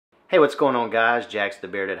Hey, what's going on, guys? Jax the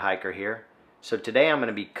Bearded Hiker here. So today I'm going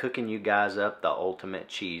to be cooking you guys up the ultimate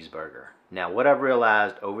cheeseburger. Now, what I've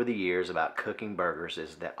realized over the years about cooking burgers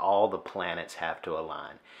is that all the planets have to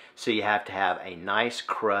align. So you have to have a nice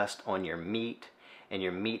crust on your meat, and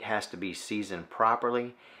your meat has to be seasoned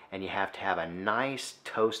properly, and you have to have a nice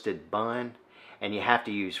toasted bun, and you have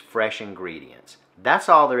to use fresh ingredients. That's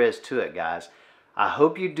all there is to it, guys. I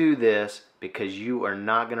hope you do this because you are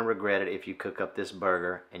not going to regret it if you cook up this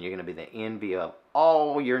burger, and you're going to be the envy of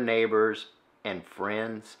all your neighbors and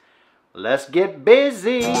friends. Let's get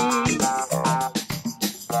busy!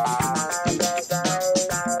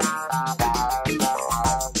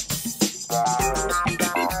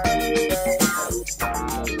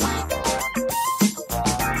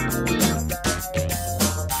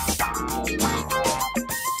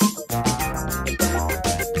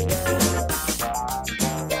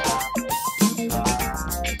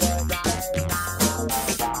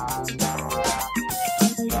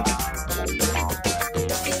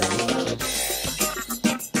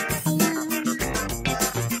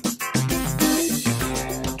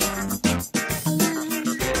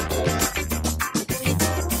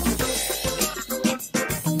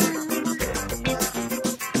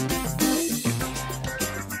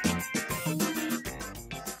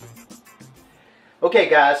 Okay,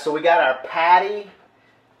 guys, so we got our patty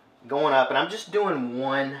going up, and I'm just doing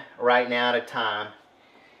one right now at a time.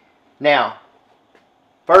 Now,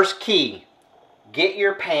 first key, get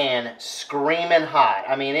your pan screaming hot.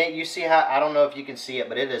 I mean, you see how, I don't know if you can see it,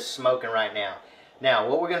 but it is smoking right now. Now,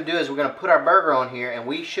 what we're going to do is we're going to put our burger on here, and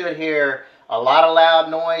we should hear a lot of loud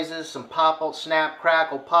noises, some pop, snap,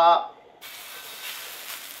 crackle, pop.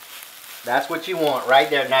 That's what you want right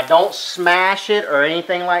there. Now, don't smash it or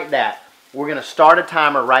anything like that. We're going to start a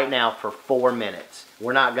timer right now for 4 minutes.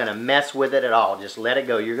 We're not going to mess with it at all. Just let it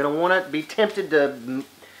go. You're going to want to be tempted to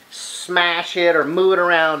smash it or move it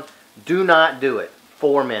around. Do not do it.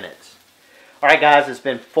 4 minutes. All right, guys, it's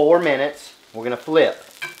been 4 minutes. We're going to flip.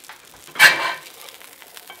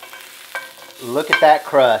 Look at that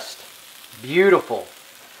crust. Beautiful.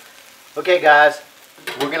 Okay, guys,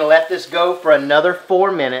 we're going to let this go for another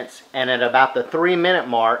 4 minutes, and at about the 3-minute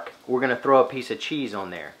mark, we're going to throw a piece of cheese on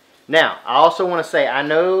there. Now, I also want to say, I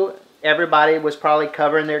know everybody was probably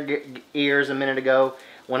covering their ears a minute ago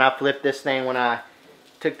when I flipped this thing, when I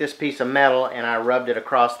took this piece of metal and I rubbed it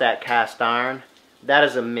across that cast iron. That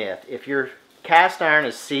is a myth. If your cast iron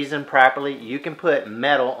is seasoned properly, you can put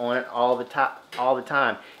metal on it all the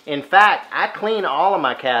time. In fact, I clean all of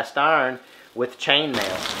my cast iron with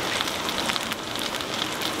chainmail.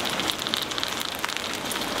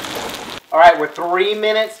 All right, we're 3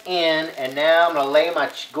 minutes in, and now I'm going to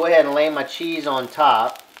go ahead and lay my cheese on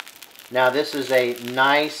top. Now, this is a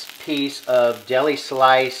nice piece of deli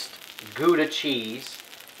sliced Gouda cheese.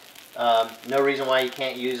 No reason why you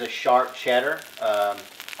can't use a sharp cheddar.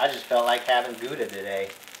 I just felt like having Gouda today.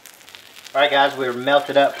 All right, guys, we're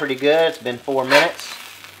melted up pretty good. It's been 4 minutes.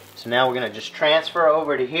 So now we're going to just transfer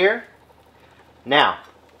over to here. Now,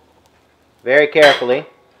 very carefully,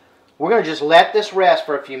 we're going to just let this rest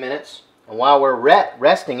for a few minutes. And while we're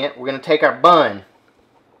resting it, we're going to take our bun.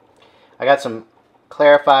 I got some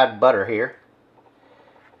clarified butter here.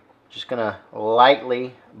 Just going to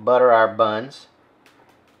lightly butter our buns.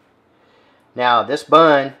 Now, this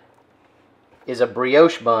bun is a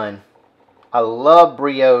brioche bun. I love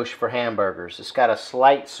brioche for hamburgers. It's got a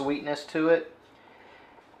slight sweetness to it.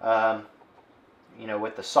 You know,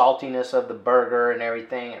 with the saltiness of the burger and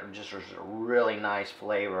everything, it just is a really nice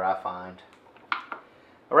flavor, I find.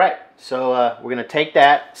 All right, so we're going to take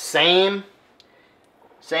that same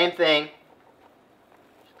thing,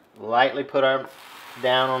 lightly put our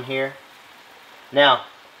down on here. Now,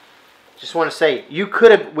 just want to say, we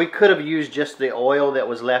could have used just the oil that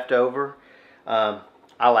was left over. I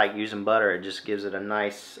like using butter. It just gives it a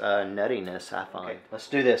nice nuttiness, I find. Okay, let's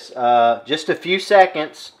do this. Just a few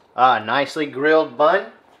seconds. Nicely grilled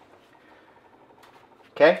bun.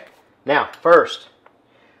 Okay, now first,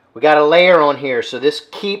 we got a layer on here, so this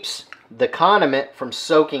keeps the condiment from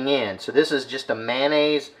soaking in. So this is just a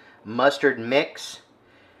mayonnaise mustard mix.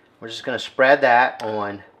 We're just going to spread that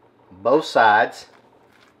on both sides.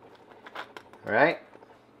 All right.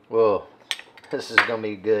 Whoa, this is going to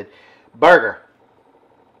be good. Burger.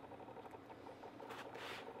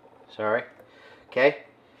 Sorry. Okay.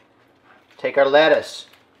 Take our lettuce,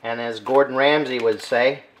 and as Gordon Ramsay would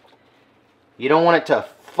say, you don't want it to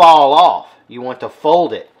fall off. You want to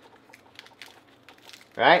fold it.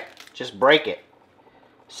 Right? Just break it.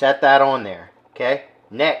 Set that on there. Okay?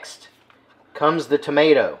 Next comes the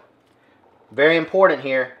tomato. Very important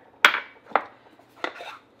here.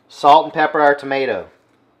 Salt and pepper our tomato.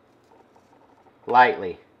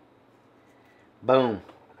 lightly. Boom.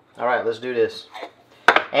 All right, let's do this.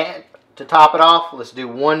 And to top it off, let's do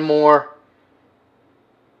one more.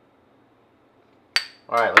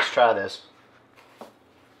 All right, let's try this.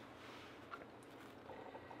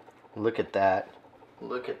 Look at that.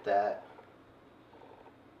 Look at that.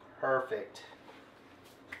 Perfect.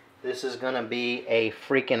 This is going to be a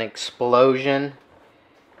freaking explosion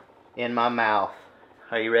in my mouth.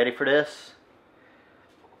 Are you ready for this?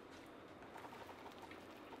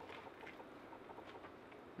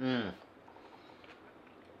 Mmm.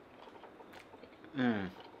 Mmm.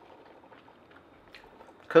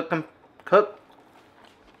 Cook them. Cook.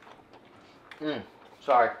 Mmm.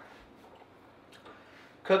 Sorry.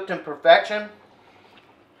 Cooked in perfection.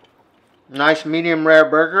 Nice medium rare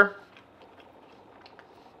burger.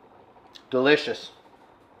 Delicious.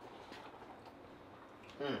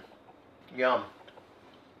 Mmm. Yum.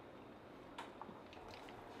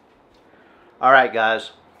 Alright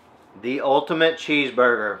guys. The ultimate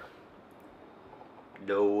cheeseburger.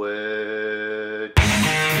 Do it.